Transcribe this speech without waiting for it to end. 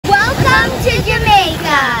Welcome to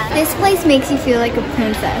Jamaica! This place makes you feel like a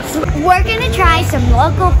princess. We're gonna try some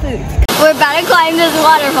local food. We're about to climb this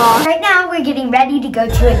waterfall. Right now, we're getting ready to go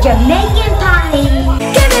to a Jamaican party.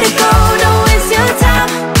 Give it a go, don't waste your time,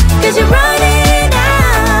 'cause you're running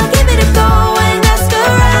out. Give it a go and ask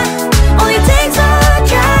her out. Only takes a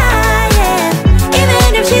try, yeah.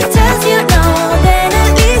 Even if she tells you no, then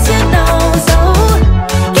at least you know. So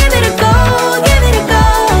give it a go, give it a go.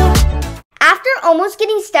 After almost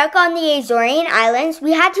getting stuck on the Azorean Islands,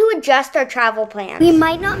 we had to adjust our travel plans. We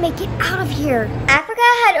might not make it out of here. Africa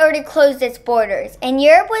had already closed its borders, and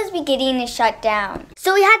Europe was beginning to shut down.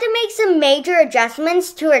 So we had to make some major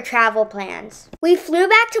adjustments to our travel plans. We flew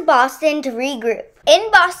back to Boston to regroup.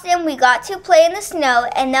 In Boston, we got to play in the snow,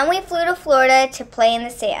 and then we flew to Florida to play in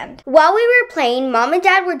the sand. While we were playing, Mom and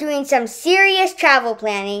Dad were doing some serious travel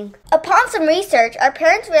planning. Upon some research, our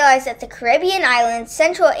parents realized that the Caribbean islands,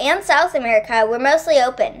 Central and South America, were mostly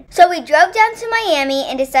open. So we drove down to Miami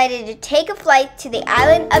and decided to take a flight to the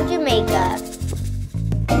island of Jamaica.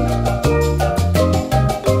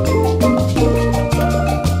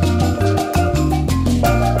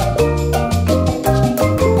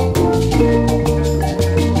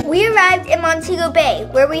 In Montego Bay,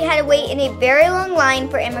 where we had to wait in a very long line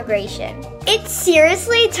for immigration. It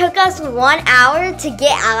seriously took us 1 hour to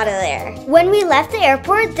get out of there. When we left the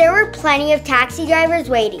airport, there were plenty of taxi drivers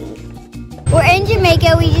waiting. We're in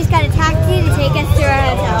Jamaica. We just got a taxi to take us to our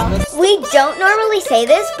hotel. We don't normally say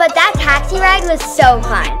this, but that taxi ride was so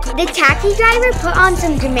fun. The taxi driver put on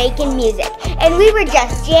some Jamaican music, and we were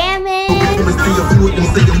just jamming.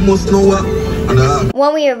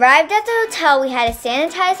 When we arrived at the hotel, we had to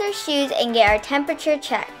sanitize our shoes and get our temperature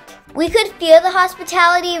checked. We could feel the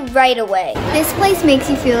hospitality right away. This place makes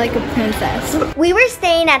you feel like a princess. We were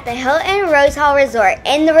staying at the Hilton Rose Hall Resort,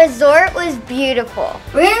 and the resort was beautiful.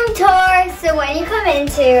 Room tour. So when you come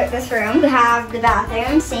into this room, you have the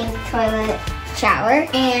bathroom, sink, toilet, shower,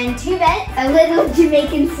 and 2 beds, a little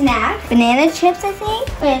Jamaican snack, banana chips, I think,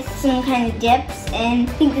 with some kind of dips, and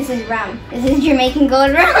I think this is rum. This is Jamaican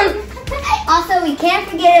gold rum. Also, we can't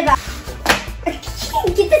forget about...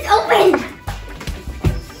 Get this open!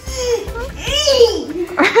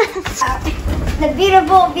 The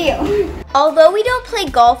beautiful view. Although we don't play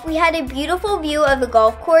golf, we had a beautiful view of the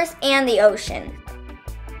golf course and the ocean.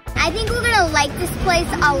 I think we're gonna like this place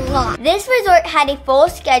a lot. This resort had a full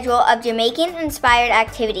schedule of Jamaican-inspired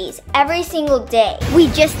activities every single day. We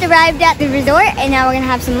just arrived at the resort, and now we're gonna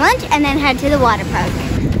have some lunch and then head to the water park.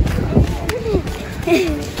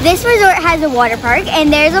 This resort has a water park,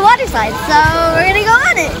 and there's a water slide, so we're gonna go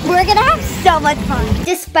on it. We're gonna have so much fun.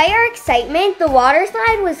 Despite our excitement, the water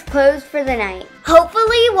slide was closed for the night.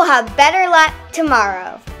 Hopefully, we'll have better luck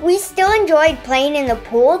tomorrow. We still enjoyed playing in the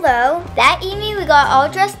pool, though. That evening, we got all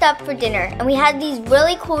dressed up for dinner, and we had these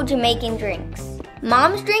really cool Jamaican drinks.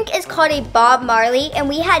 Mom's drink is called a Bob Marley, and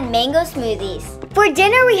we had mango smoothies. For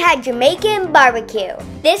dinner, we had Jamaican barbecue.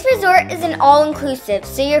 This resort is an all-inclusive,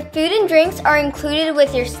 so your food and drinks are included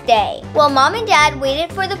with your stay. While Mom and Dad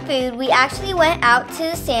waited for the food, we actually went out to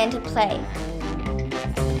the sand to play.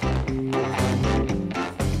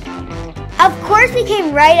 Of course, we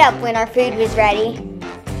came right up when our food was ready.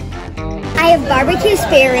 I have barbecue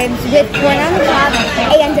spare ribs with corn on the top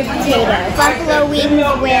and a potato. Buffalo wings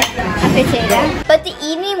with a potato. But the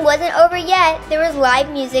evening wasn't over yet. There was live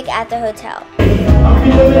music at the hotel.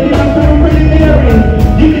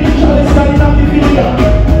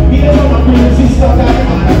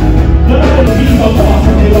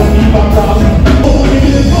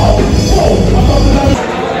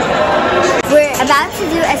 We're about to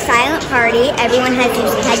do a silent party. Everyone has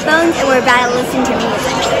used headphones, and we're about to listen to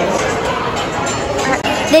music.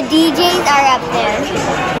 The DJs are up there.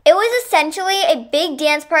 It was essentially a big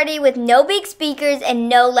dance party with no big speakers and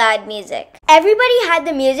no loud music. Everybody had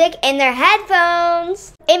the music in their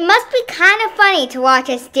headphones. It must be kind of funny to watch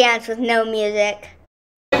us dance with no music.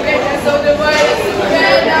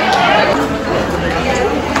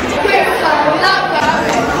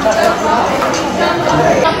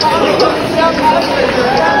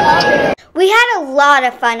 We had a lot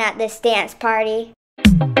of fun at this dance party.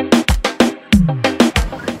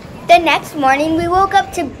 The next morning, we woke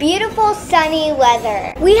up to beautiful sunny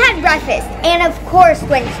weather. We had breakfast and of course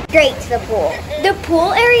went straight to the pool. The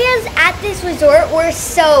pool areas at this resort were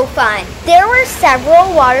so fun. There were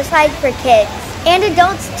several water slides for kids and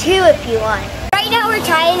adults too if you want. Right now we're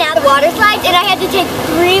trying out the water slides, and I had to take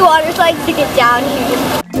 3 water slides to get down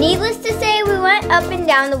here. Needless to say, we went up and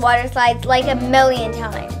down the water slides like a million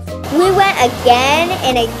times. We went again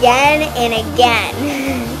and again and again.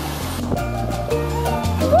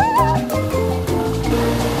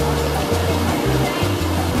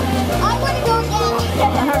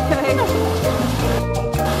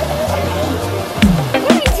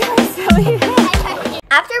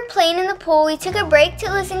 playing in the pool, we took a break to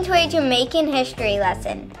listen to a Jamaican history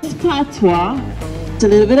lesson. Patois, a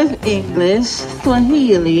little bit of English,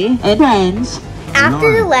 Swahili, and French.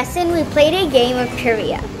 After the lesson, we played a game of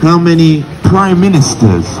trivia. How many prime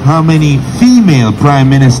ministers, how many female prime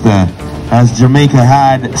minister has Jamaica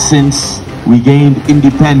had since we gained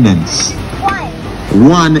independence?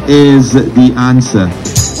 One is the answer.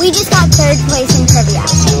 We just got third place in trivia.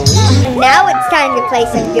 Now it's time to play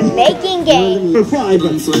some Jamaican games. Number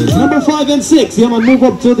 5 and 6. Yeah, man, move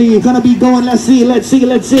up to the. Gonna be going. Let's see. Or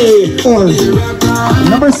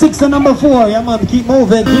number 6 and number 4. Yeah, man, keep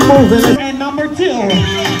moving. And number 2.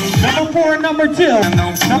 Number 4 and number 2.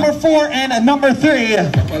 Number 4 and number 3.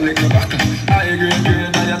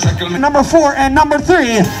 Number 4 and number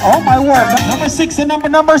 3. Oh my word. Number 6 and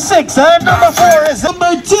number 6. And number 4 is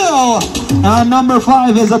number 2. And number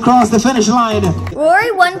 5 is across the finish line.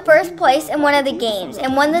 Rory won first place in one of the games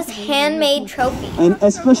and won this handmade trophy. And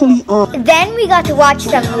especially Then we got to watch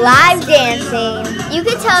some live dancing. You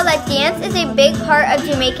could tell that dance is a big part of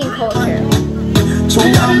Jamaican culture.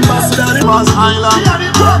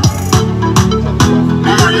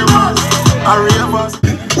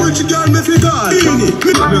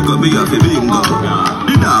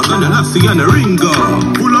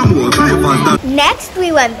 Next,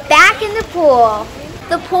 we went back in the pool.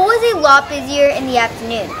 The pool was a lot busier in the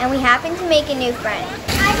afternoon, and we happened to make a new friend.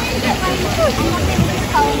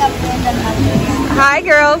 Hi,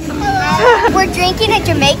 girls. We're drinking a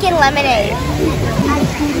Jamaican lemonade.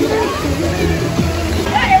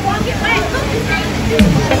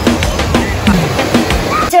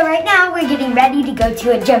 So right now, we're getting ready to go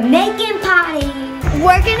to a Jamaican party.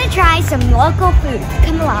 We're gonna try some local food.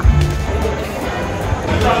 Come along.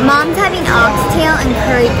 Mom's having oxtail and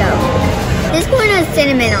curry goat. This one has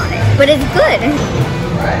cinnamon on it, but it's good.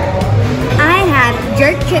 I have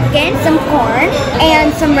jerk chicken, some corn,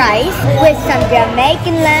 and some rice with some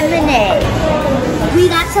Jamaican lemonade. We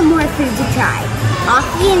got some more food to try.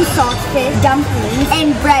 Ackee and saltfish, dumplings,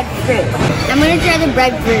 and breadfruit. I'm gonna try the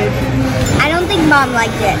breadfruit. I don't think Mom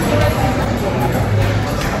liked it.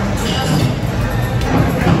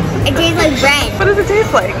 It tastes like bread. What does it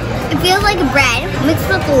taste like? It feels like bread mixed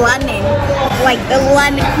with lemon. Like the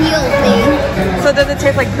lemon peel thing. So does it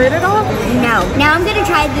taste like fruit at all? No. Now I'm gonna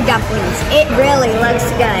try the dumplings. It really looks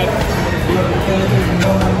good.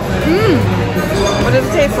 What does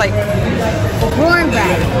it taste like?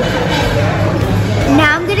 Cornbread.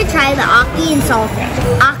 Now I'm gonna try the ackee and saltfish.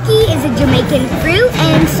 Ackee is a Jamaican fruit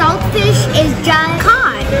and saltfish is just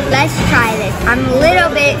cod. Let's try this. I'm a little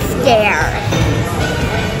bit scared.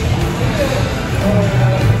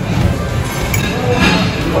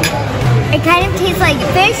 It kind of tastes like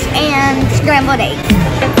fish and scrambled eggs.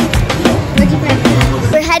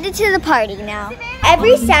 We're headed to the party now.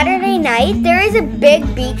 Every Saturday night, there is a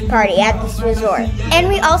big beach party at this resort. And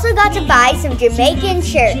we also got to buy some Jamaican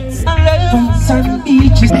shirts.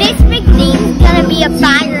 This McLean's gonna be a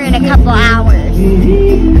fire in a couple hours.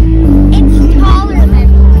 It's taller than me.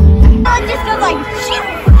 It just goes like, shit.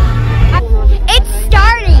 It's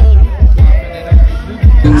starting.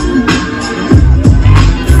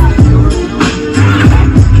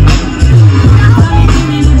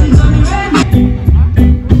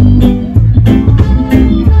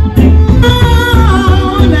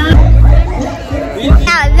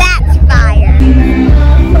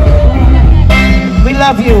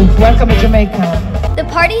 Love you. Welcome to Jamaica. The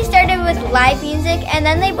party started with live music and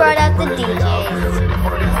then they brought out the DJs.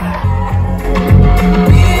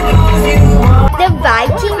 The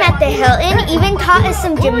vibe team at the Hilton even taught us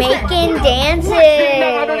some Jamaican dances.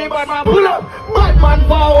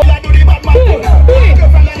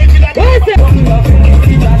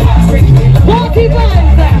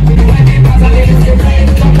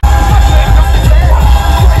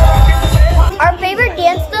 Our favorite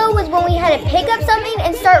dance though was when we had to pick up something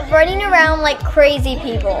and start running around like crazy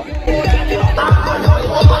people.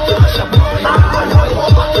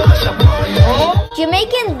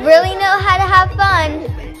 Jamaicans really know how to have fun.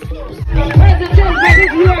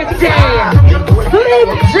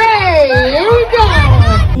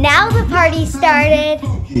 Now the party started.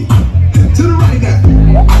 To the right now.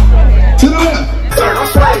 To the left.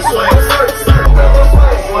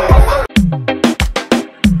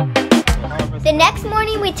 The next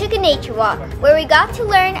morning we took a nature walk where we got to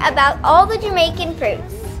learn about all the Jamaican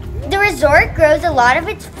fruits. The resort grows a lot of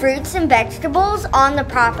its fruits and vegetables on the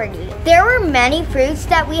property. There were many fruits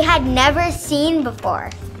that we had never seen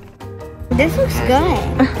before. This looks good.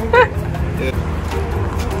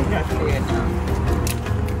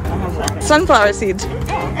 Sunflower seeds.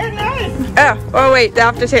 Oh wait, the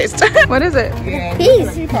aftertaste. What is it?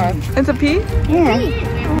 Peas. It's a pea? Yeah.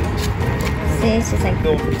 and it's just like.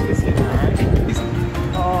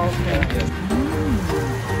 Oh, okay.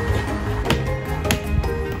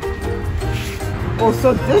 Oh,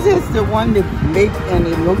 so this is the one that baked and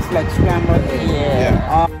it looks like scrambled egg.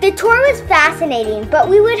 Yeah. The tour was fascinating, but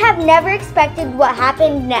we would have never expected what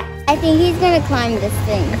happened next. I think he's gonna climb this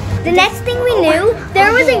thing. The next thing we knew,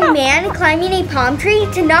 there was a man climbing a palm tree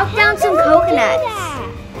to knock down some coconuts.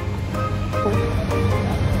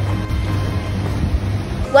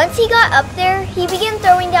 Once he got up there, he began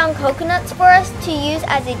throwing down coconuts for us to use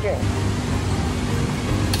as a drink.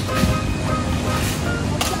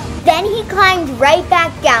 Then he climbed right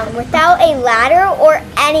back down without a ladder or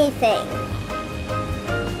anything.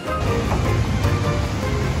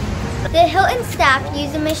 The Hilton staff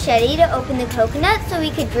used a machete to open the coconut so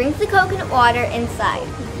we could drink the coconut water inside.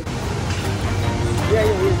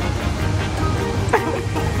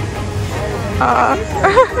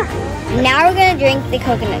 Now we're gonna drink the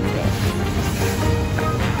coconut juice.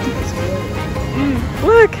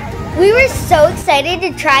 Look. We were so excited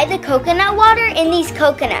to try the coconut water in these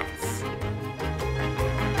coconuts.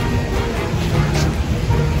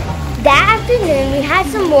 That afternoon, we had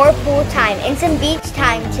some more pool time and some beach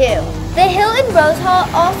time too. The Hilton Rose Hall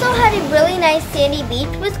also had a really nice sandy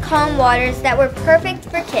beach with calm waters that were perfect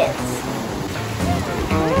for kids.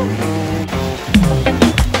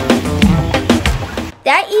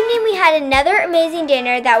 That evening, we had another amazing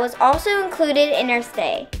dinner that was also included in our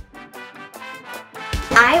stay.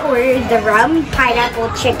 I ordered the rum pineapple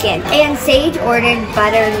chicken, and Sage ordered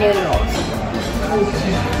butter noodles.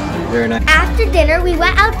 Very nice. After dinner, we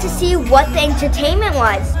went out to see what the entertainment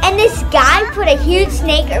was, and this guy put a huge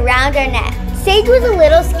snake around our neck. Sage was a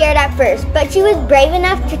little scared at first, but she was brave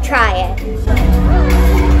enough to try it.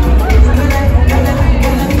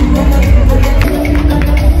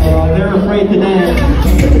 They're afraid to dance.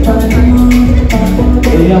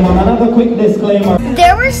 Another quick disclaimer.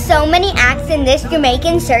 There were so many acts in this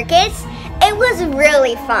Jamaican circus, it was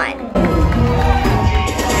really fun.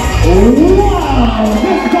 Wow,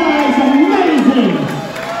 this guy's amazing!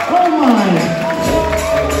 Oh my!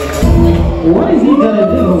 What is he gonna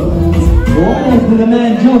do? What is the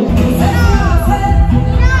man jump?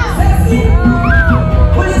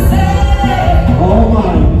 Oh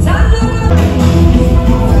my!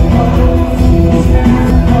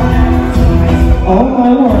 Oh my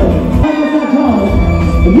Lord!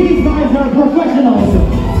 These guys are professionals.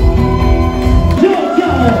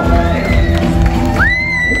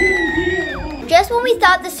 Just when we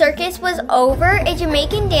thought the circus was over, a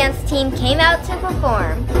Jamaican dance team came out to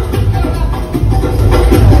perform.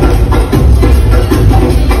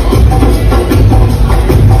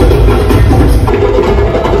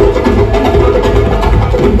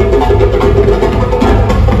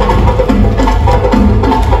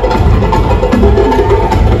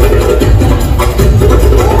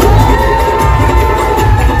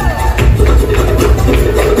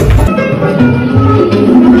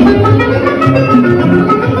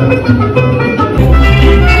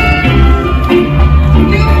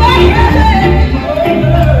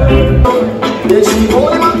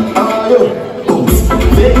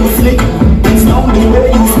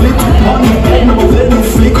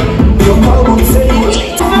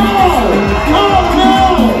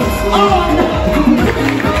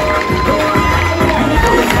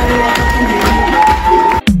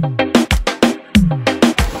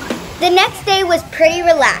 The next day was pretty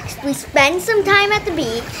relaxed. We spent some time at the beach.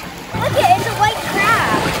 Look, it's a white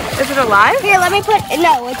crab. Is it alive? Here, let me put.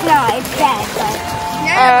 No, it's not. It's dead.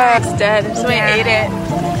 But It's dead. Somebody ate it.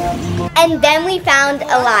 and then we found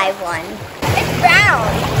a live one. It's brown.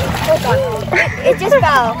 Hold on. It just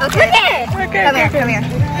fell. Okay. Okay, Come here.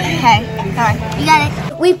 Okay. Come on. You got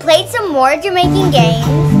it. We played some more Jamaican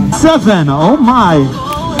games. 7. Oh my!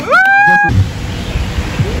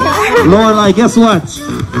 Lorelai, guess what?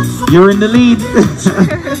 You're in the lead.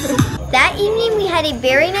 That evening, we had a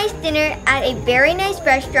very nice dinner at a very nice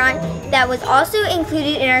restaurant that was also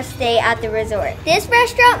included in our stay at the resort. This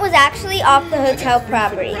restaurant was actually off the hotel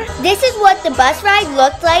property. This is what the bus ride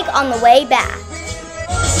looked like on the way back.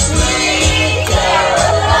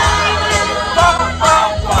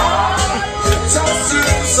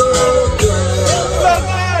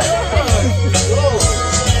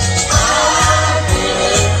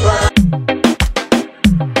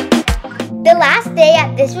 The last day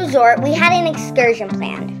at this resort, we had an excursion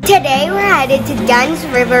planned. Today, we're headed to Dunn's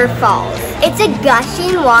River Falls. It's a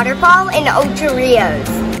gushing waterfall in Ocho Rios.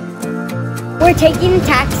 We're taking a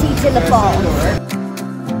taxi to the falls.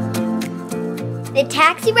 The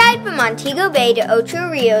taxi ride from Montego Bay to Ocho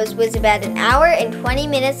Rios was about an hour and 20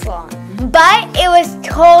 minutes long, but it was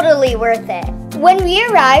totally worth it. When we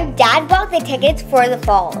arrived, Dad bought the tickets for the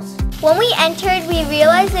falls. When we entered, we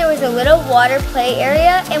realized there was a little water play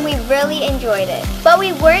area and we really enjoyed it. But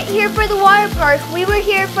we weren't here for the water park, we were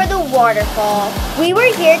here for the waterfall. We were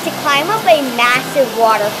here to climb up a massive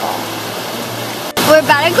waterfall. We're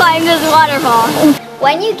about to climb this waterfall.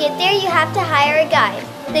 When you get there, you have to hire a guide.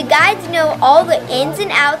 The guides know all the ins and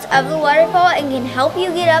outs of the waterfall and can help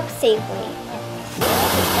you get up safely.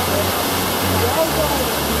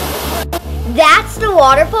 That's the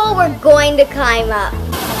waterfall we're going to climb up.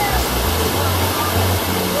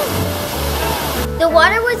 The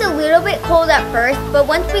water was a little bit cold at first, but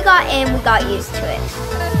once we got in, we got used to it.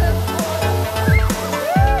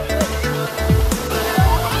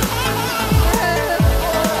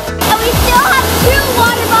 And we still have 2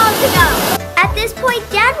 waterfalls to go. At this point,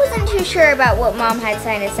 Dad wasn't too sure about what Mom had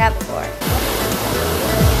signed us up for.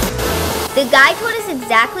 The guide told us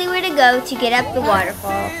exactly where to go to get up the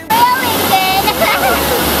waterfall. Really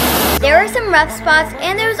good. There were some rough spots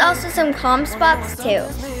and there was also some calm spots too.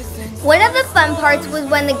 One of the fun parts was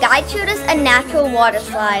when the guide showed us a natural water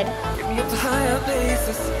slide.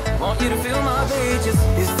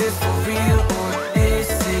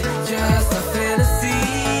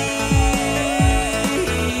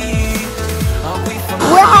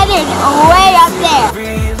 We're headed way up there.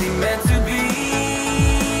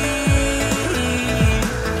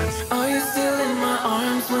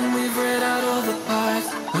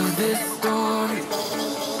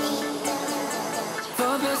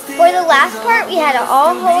 For the last part, we had to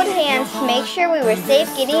all hold hands to make sure we were safe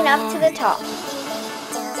getting up to the top.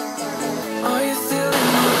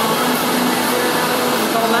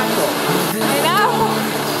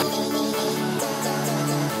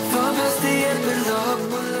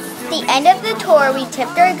 At the end of the tour, we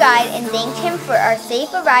tipped our guide and thanked him for our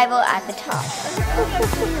safe arrival at the top.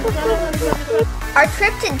 Our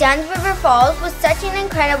trip to Dunn's River Falls was such an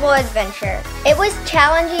incredible adventure. It was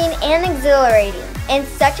challenging and exhilarating, and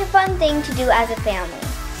such a fun thing to do as a family.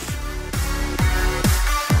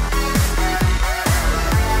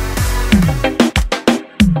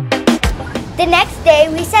 The next day,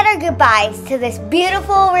 we said our goodbyes to this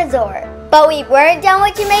beautiful resort. But we weren't done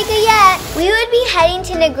with Jamaica yet. We would be heading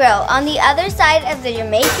to Negril on the other side of the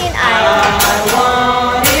Jamaican island.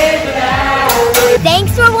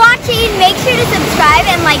 Thanks for watching. Make sure to subscribe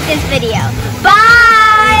and like this video.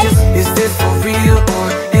 Bye! Is this for real?